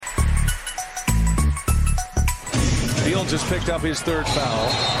Reynolds has picked up his third foul.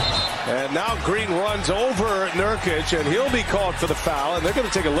 And now Green runs over Nurkic, and he'll be called for the foul. And they're going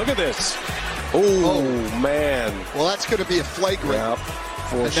to take a look at this. Oh, man. Well, that's going to be a flagrant. Yep,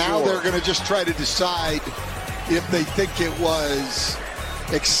 and now they're going to just try to decide if they think it was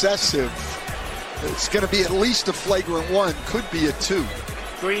excessive. It's going to be at least a flagrant one, could be a 2.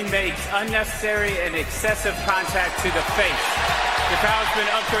 Green makes unnecessary and excessive contact to the face. The foul has been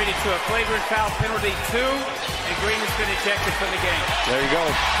upgraded to a flagrant foul penalty 2, and Green has been ejected from the game. There you go.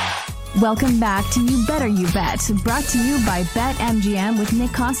 Welcome back to You Better You Bet, brought to you by BetMGM with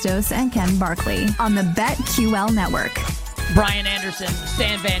Nick Costos and Ken Barkley on the BetQL network. Brian Anderson,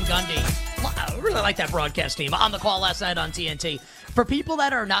 Stan Van Gundy. I really like that broadcast team on the call last night on TNT. For people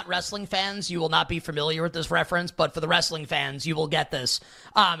that are not wrestling fans, you will not be familiar with this reference, but for the wrestling fans, you will get this.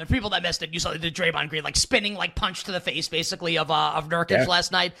 And people that missed it, you saw the Draymond Green spinning punch to the face, basically of Nurkic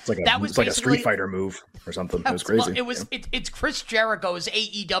last night. It's like a Street Fighter move or something. It was crazy. Well, it's Chris Jericho's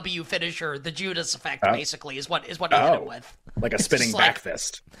AEW finisher, the Judas effect, basically, is what he hit him with. Like a spinning back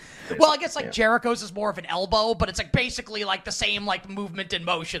fist. Basically. Well, I guess Jericho's is more of an elbow, but it's basically the same movement and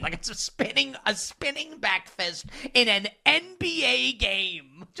motion. It's a spinning back fist in an NBA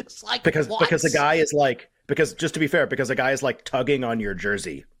game. Just because the guy is because just to be fair, because a guy is tugging on your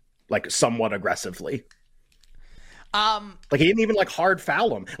jersey somewhat aggressively. He didn't even hard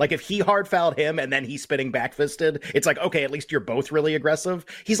foul him. If he hard fouled him and then he's spinning back fisted, it's okay, at least you're both really aggressive.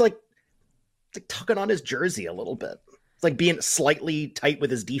 He's tugging on his jersey a little bit. It's being slightly tight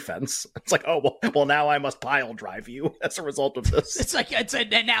with his defense. It's well, now I must pile drive you as a result of this.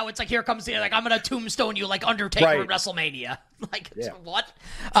 And now it's here comes the I'm gonna tombstone you like Undertaker in WrestleMania. What?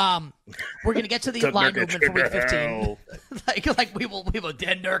 We're gonna get to the line movement for week 15. we will.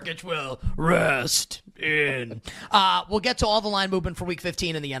 Dan Nurkic will rest in. We'll get to all the line movement for week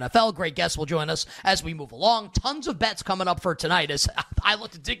 15 in the NFL. Great guests will join us as we move along. Tons of bets coming up for tonight as I look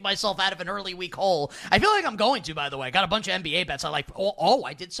to dig myself out of an early week hole. I feel like I'm going to, by the way. Got a bunch of NBA bets.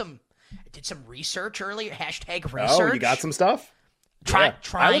 I did some research earlier. Hashtag research. Oh, you got some stuff? Trying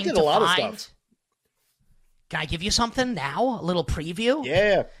I looked at a lot of stuff. Can I give you something now? A little preview?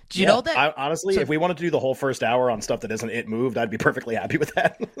 Yeah. Do you know that? Honestly, if we wanted to do the whole first hour on stuff that isn't It Moved, I'd be perfectly happy with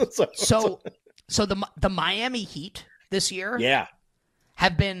that. So the Miami Heat this year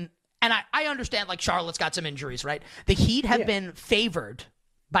have been, and I understand Charlotte's got some injuries, right? The Heat have been favored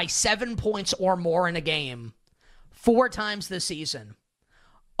by 7 points or more in a game 4 times this season.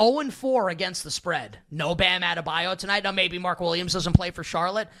 0-4 against the spread. No Bam Adebayo tonight. Now, maybe Mark Williams doesn't play for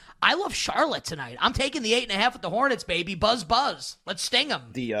Charlotte. I love Charlotte tonight. I'm taking the 8.5 with the Hornets, baby. Buzz. Let's sting them.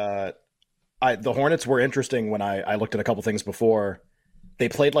 The Hornets were interesting when I looked at a couple things before. They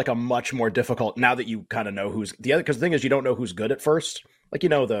played a much more difficult, now that you kind of know who's the other, because the thing is you don't know who's good at first.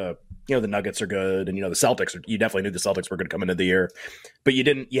 The Nuggets are good, and the Celtics you definitely knew the Celtics were going to come into the year, but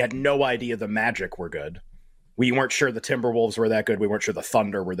you had no idea the Magic were good. We weren't sure the Timberwolves were that good. We weren't sure the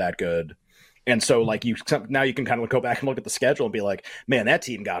Thunder were that good. And so now you can kind of go back and look at the schedule and be man, that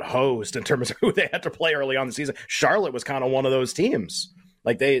team got hosed in terms of who they had to play early on in the season. Charlotte was kind of one of those teams.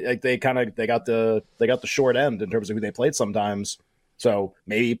 They got the short end in terms of who they played sometimes. So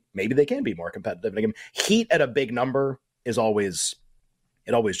maybe they can be more competitive. Heat at a big number is always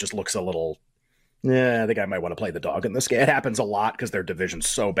just looks a little. Yeah, I think I might want to play the dog in this game. It happens a lot because their division's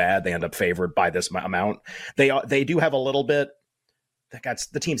so bad. They end up favored by this amount. They do have a little bit.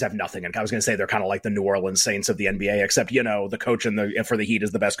 The teams have nothing. And I was going to say they're kind of like the New Orleans Saints of the NBA, except, the coach for the Heat is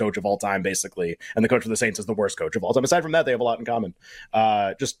the best coach of all time, basically. And the coach for the Saints is the worst coach of all time. Aside from that, they have a lot in common.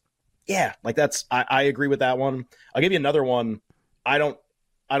 I agree with that one. I'll give you another one. I don't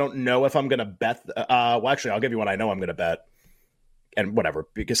know if I'm going to bet. Actually, I'll give you one I know I'm going to bet. And whatever,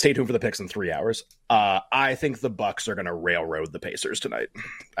 because stay tuned for the picks in 3 hours. I think the Bucks are going to railroad the Pacers tonight.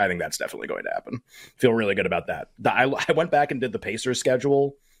 I think that's definitely going to happen. Feel really good about that. I went back and did the Pacers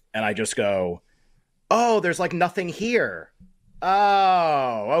schedule, and I just go, oh, there's nothing here.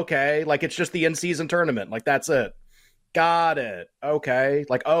 Oh, okay. It's just the in-season tournament. That's it. Got it. Okay.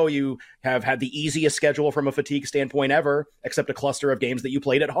 You have had the easiest schedule from a fatigue standpoint ever, except a cluster of games that you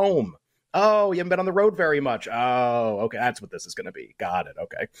played at home. Oh, you haven't been on the road very much. Oh, okay. That's what this is going to be. Got it.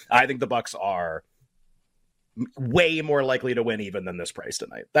 Okay. I think the Bucks are way more likely to win even than this price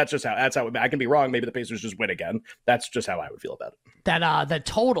tonight. That's how I can be wrong. Maybe the Pacers just win again. That's just how I would feel about it. That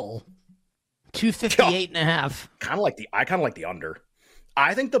total 258.5. I kind of like the under.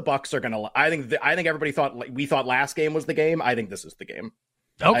 I think the Bucks are going to, I think everybody thought we thought last game was the game. I think this is the game.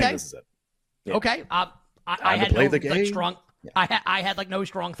 Okay. This is it. Yeah. Okay. I had no strong. I had like no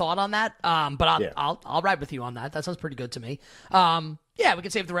strong thought on that, but I'll ride with you on that. That sounds pretty good to me. Yeah, we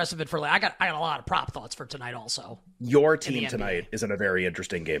can save the rest of it for later. I got a lot of prop thoughts for tonight also. Your team tonight is in a very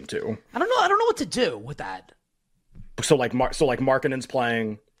interesting game too. I don't know what to do with that. So Markkanen's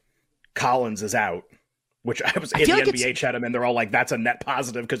playing, Collins is out, which I was in the NBA chat him, and they're all like, "That's a net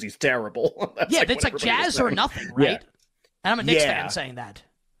positive because he's terrible." It's like Jazz or nothing, right? Yeah. And I'm a Knicks fan saying that.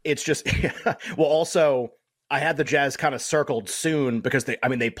 It's just well, also. I had the Jazz kind of circled soon because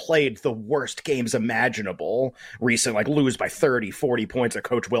they played the worst games imaginable recently, like lose by 30, 40 points. And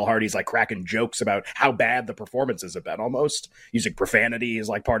Coach Will Hardy's like cracking jokes about how bad the performances have been, almost using profanity as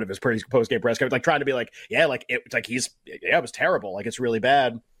like part of his post-game press conference, like trying to be like, it was terrible. Like, it's really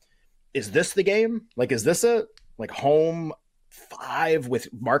bad. Is this the game? Like, is this a like home 5 with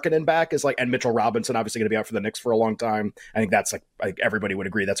Markkanen back is like, and Mitchell Robinson obviously going to be out for the Knicks for a long time. I think that's like everybody would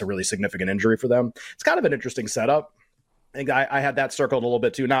agree that's a really significant injury for them. It's kind of an interesting setup. I think I had that circled a little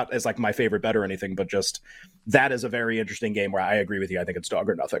bit too, not as like my favorite bet or anything, but just that is a very interesting game where I agree with you. I think it's dog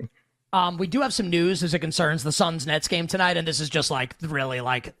or nothing. We do have some news as it concerns the Suns-Nets game tonight, and this is just like really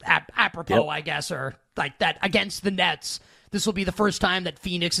like apropos, I guess, or like that against the Nets. This will be the first time that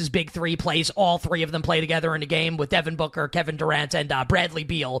Phoenix's big three plays. All three of them play together in a game with Devin Booker, Kevin Durant, and Bradley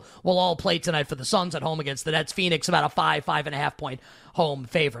Beal will all play tonight for the Suns at home against the Nets. Phoenix about a 5.5 point home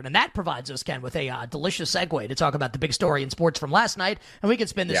favorite. And that provides us, Ken, with a delicious segue to talk about the big story in sports from last night. And we can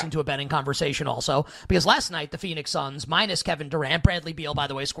spin this into a betting conversation also, because last night the Phoenix Suns, minus Kevin Durant, Bradley Beal, by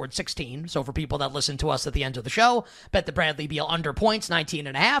the way, scored 16. So for people that listen to us at the end of the show, bet the Bradley Beal under points,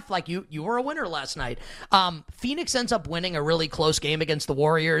 19.5. Like you were a winner last night. Phoenix ends up winning a really close game against the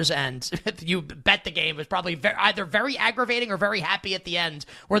Warriors, and you bet the game was probably either very aggravating or very happy at the end,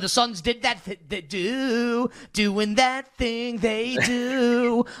 where the Suns did that doing that thing they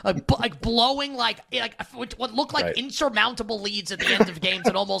do. Like blowing like what looked like insurmountable leads at the end of games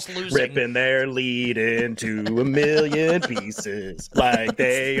and almost losing. Ripping their lead into a million pieces like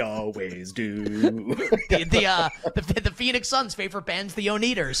they always do. The Phoenix Suns' favorite band's the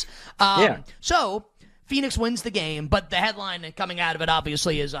Oneaters. So Phoenix wins the game, but the headline coming out of it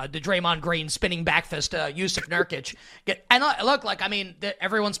obviously is the Draymond Green spinning back fist Yusuf Nurkic. And look, like, I mean,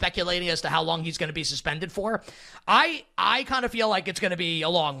 everyone's speculating as to how long he's going to be suspended for. I kind of feel like it's going to be a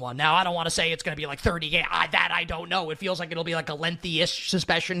long one. Now, I don't want to say it's going to be like 30 games. That I don't know. It feels like it'll be like a lengthy-ish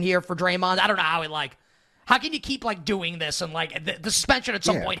suspension here for Draymond. I don't know how can you keep like doing this, and like the suspension at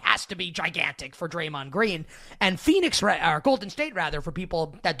some point has to be gigantic for Draymond Green. And Golden State rather, for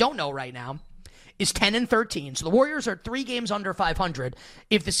people that don't know right now, is 10-13. So the Warriors are 3 games under 500.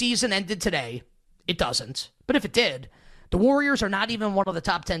 If the season ended today, it doesn't. But if it did, the Warriors are not even one of the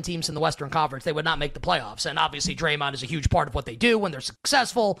top 10 teams in the Western Conference. They would not make the playoffs. And obviously Draymond is a huge part of what they do when they're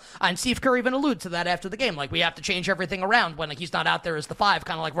successful. And Steve Kerr even alluded to that after the game. Like, we have to change everything around when he's not out there as the 5,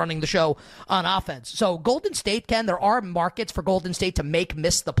 kind of like running the show on offense. So Golden State, Ken, there are markets for Golden State to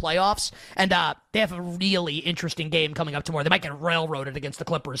miss the playoffs. And they have a really interesting game coming up tomorrow. They might get railroaded against the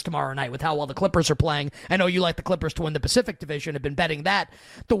Clippers tomorrow night with how well the Clippers are playing. I know you like the Clippers to win the Pacific Division. Have been betting that.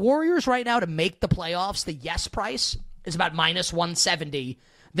 The Warriors right now to make the playoffs, the yes price is about minus 170.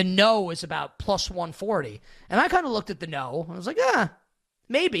 The no is about plus 140. And I kind of looked at the no. I was like,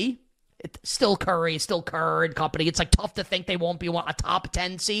 maybe. It's still Curry, still Kerr and company. It's like tough to think they won't be a top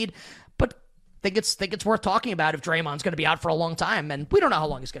 10 seed. But I think it's worth talking about if Draymond's going to be out for a long time. And we don't know how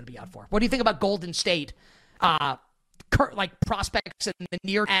long he's going to be out for. What do you think about Golden State? Like prospects in the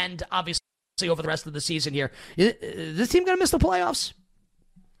near and obviously over the rest of the season here. Is this team going to miss the playoffs?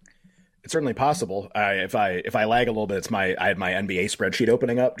 It's certainly possible. If I lag a little bit, I had my NBA spreadsheet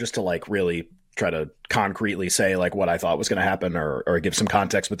opening up just to like really try to concretely say like what I thought was going to happen or give some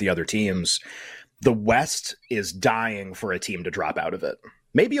context with the other teams. The West is dying for a team to drop out of it.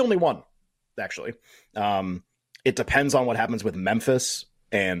 Maybe only one, actually. It depends on what happens with Memphis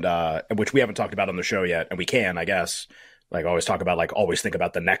and which we haven't talked about on the show yet, and we can, I guess. Like, always talk about like always think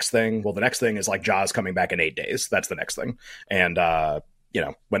about the next thing. Well, the next thing is like Ja's coming back in 8 days. That's the next thing, and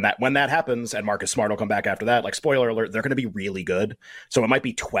when that happens and Marcus Smart will come back after that, like, spoiler alert, they're going to be really good. So it might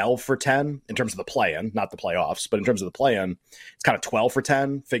be 12 for 10 in terms of the play-in, not the playoffs, but in terms of the play-in, it's kind of 12 for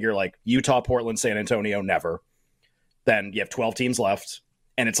 10. Figure like Utah, Portland, San Antonio, never. Then you have 12 teams left.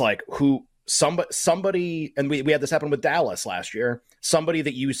 And it's like somebody, and we had this happen with Dallas last year. Somebody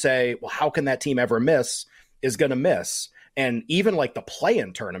that you say, well, how can that team ever miss is going to miss. And even like the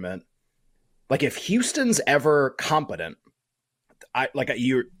play-in tournament, like if Houston's ever competent,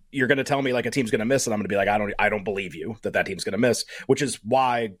 you're going to tell me like a team's going to miss, and I'm going to be like, I don't believe you that team's going to miss, which is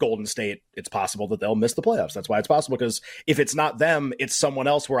why Golden State, it's possible that they'll miss the playoffs. That's why it's possible, because if it's not them, it's someone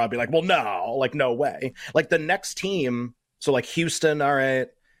else where I'll be like, well, no, like, no way. Like the next team So like Houston, all right.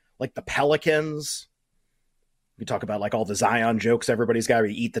 Like the Pelicans. We talk about like all the Zion jokes everybody's got.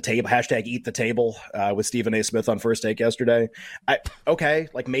 Eat the table, #eat the table with Stephen A. Smith on First Take yesterday. Okay,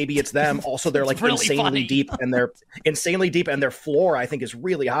 like maybe it's them. Also, they're like really insanely funny. deep, and their floor I think is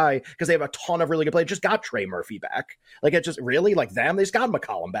really high because they have a ton of really good players. Just got Trey Murphy back. Like it just really like them. They just got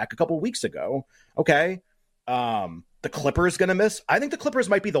McCollum back a couple weeks ago. Okay, the Clippers gonna miss. I think the Clippers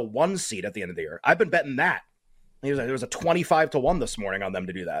might be the 1 seed at the end of the year. I've been betting that. There was a 25-1 this morning on them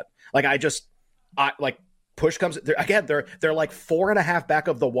to do that. Like I push comes they're like 4.5 back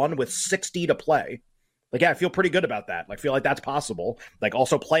of the 1 with 60 to play. Like, yeah, I feel pretty good about that. Like, feel like that's possible. Like,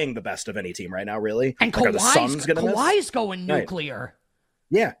 also playing the best of any team right now, really. And like, Kawhi's going nuclear.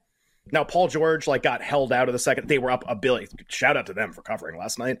 Right. Yeah. Now, Paul George got held out of the second. They were up $1 billion. Shout out to them for covering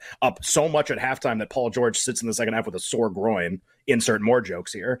last night. Up so much at halftime that Paul George sits in the second half with a sore groin. Insert more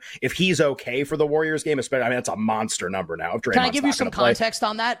jokes here. If he's okay for the Warriors game, especially, that's a monster number now. If Draymond's Can I give you some context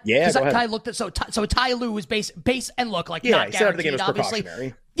on that? Yeah, go ahead. Ty looked at so Ty Lue was base and look like not guaranteed. He said the game was obviously.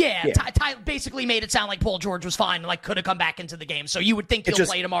 Precautionary. Yeah. Ty basically made it sound like Paul George was fine and like could have come back into the game. So you would think he'll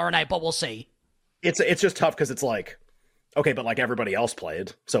play tomorrow night, but we'll see. It's just tough because it's like, okay, but like everybody else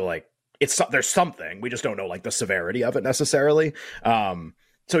played, so like. There's something, we just don't know like the severity of it necessarily.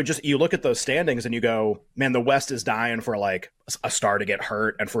 So you look at those standings and you go, man, the West is dying for like a star to get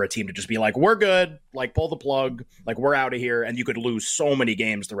hurt and for a team to just be like, we're good, like pull the plug, like we're out of here. And you could lose so many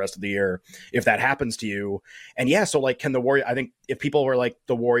games the rest of the year if that happens to you. And yeah, so like, can the Warriors? I think if people were like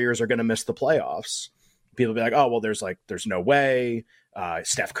the Warriors are going to miss the playoffs, people be like, oh well, there's no way.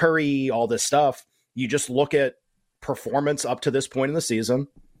 Steph Curry, all this stuff. You just look at performance up to this point in the season.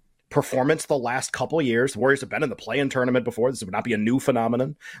 Performance the last couple years. The Warriors have been in the play-in tournament before. This would not be a new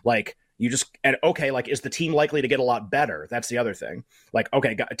phenomenon. Like like is the team likely to get a lot better? That's the other thing. Like,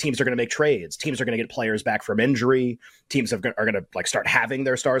 okay, teams are going to make trades. Teams are going to get players back from injury. Teams are going to like start having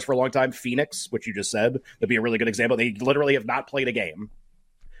their stars for a long time. Phoenix, which you just said, would be a really good example. They literally have not played a game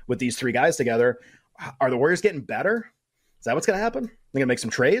with these 3 guys together. Are the Warriors getting better? Is that what's going to happen? They're going to make some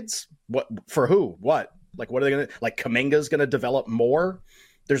trades? What for? Who? What? Like, what are they going to like? Kuminga's going to develop more.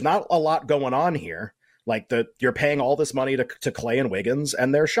 There's not a lot going on here. Like you're paying all this money to Clay and Wiggins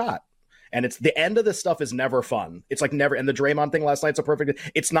and their shot. And it's the end of this stuff is never fun. It's like never. And the Draymond thing last night's a perfect.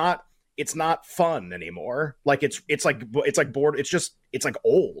 It's not fun anymore. Like it's like bored. It's like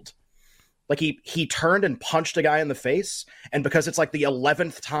old. Like he turned and punched a guy in the face. And because it's like the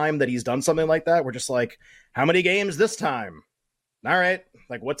 11th time that he's done something like that, we're just like, how many games this time? All right.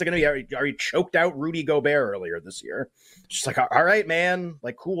 Like, what's it going to be? Are you choked out Rudy Gobert earlier this year? Just like, all right, man,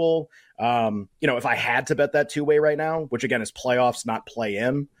 like, cool. If I had to bet that 2-way right now, which again is playoffs, not play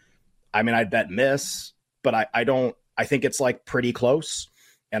in, I mean, I'd bet miss, but I think it's like pretty close.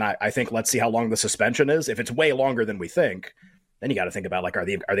 And I think let's see how long the suspension is. If it's way longer than we think, then you got to think about like, are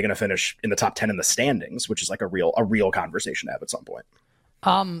they going to finish in the top 10 in the standings, which is like a real conversation to have at some point.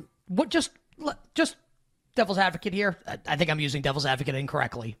 What just devil's advocate here. I think I'm using devil's advocate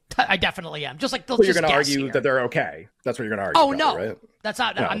incorrectly. I definitely am. Just like you're going to argue here that they're okay. That's what you're going to argue. Oh no, right? That's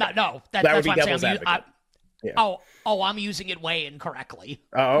not. No. I'm not. No, that that's would be what devil's I'm saying. advocate. Yeah. I'm using it way incorrectly.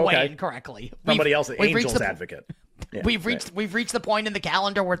 Oh, okay. Way incorrectly. Somebody else, Angel's advocate. Yeah, we've reached the point in the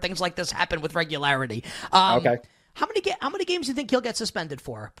calendar where things like this happen with regularity. Okay. How many games do you think he'll get suspended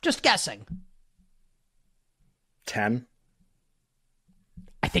for? Just guessing. 10.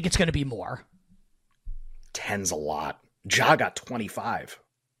 I think it's going to be more. 10's a lot. Ja got 25.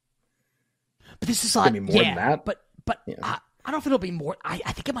 But this is like, more than that. But yeah. I don't know if it'll be more. I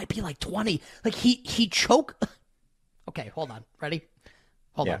think it might be like 20. Like he choked. Okay, hold on. Ready?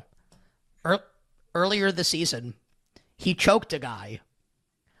 Hold on. Earlier this season, he choked a guy.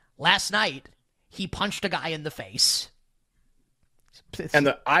 Last night, he punched a guy in the face.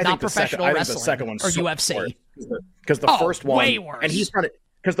 And I think the second one's or UFC. Because the first one, way worse. And he's trying to.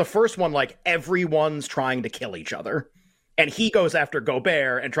 Because the first one, like, everyone's trying to kill each other. And he goes after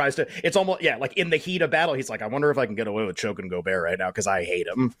Gobert and tries to... It's almost... Yeah, like, in the heat of battle, he's like, I wonder if I can get away with choking Gobert right now because I hate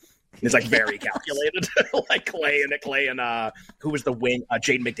him. It's, like, very calculated. Like, Clay and who was the wing?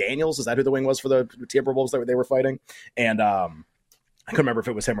 Jaden McDaniels? Is that who the wing was for the Timberwolves that they were fighting? And I couldn't remember if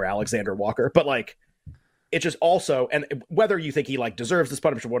it was him or Alexander Walker. But, like... It just also, and whether you think he like deserves this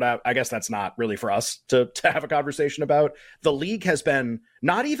punishment or whatever, I guess that's not really for us to have a conversation about. The league has been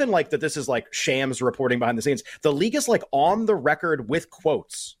not even like that. This is like Shams reporting behind the scenes. The league is like on the record with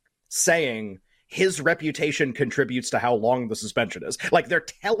quotes saying his reputation contributes to how long the suspension is. Like they're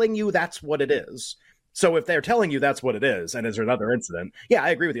telling you that's what it is. So if they're telling you that's what it is, and is there another incident? Yeah,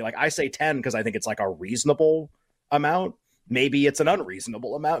 I agree with you. Like I say 10 because I think it's like a reasonable amount. maybe it's an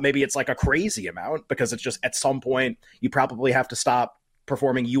unreasonable amount. Maybe it's like a crazy amount because it's just at some point you probably have to stop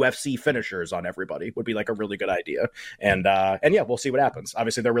performing UFC finishers on everybody would be like a really good idea. And yeah, we'll see what happens.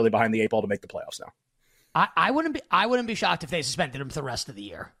 Obviously, they're really behind the 8 ball to make the playoffs now. I wouldn't be shocked if they suspended him for the rest of the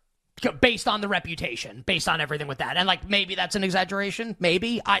year, based on the reputation, based on everything with that. And like maybe that's an exaggeration.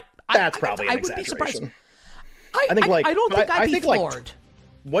 Maybe that's probably an exaggeration. Be surprised. I think like I don't think I'd be floored. Like,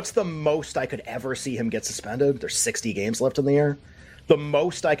 what's the most I could ever see him get suspended? There's 60 games left in the year. The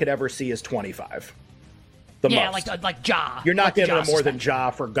most I could ever see is 25. The most. like Ja. You're not like getting more than Ja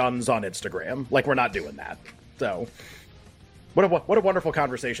for guns on Instagram. Like, we're not doing that. So, what a wonderful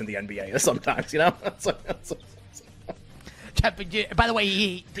conversation the NBA is sometimes, you know? By the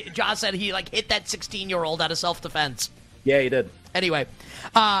way, Ja said he like hit that 16-year-old out of self-defense. Yeah, he did. Anyway,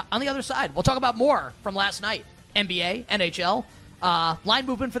 on the other side, we'll talk about more from last night. NBA, NHL, line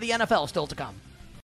movement for the NFL still to come.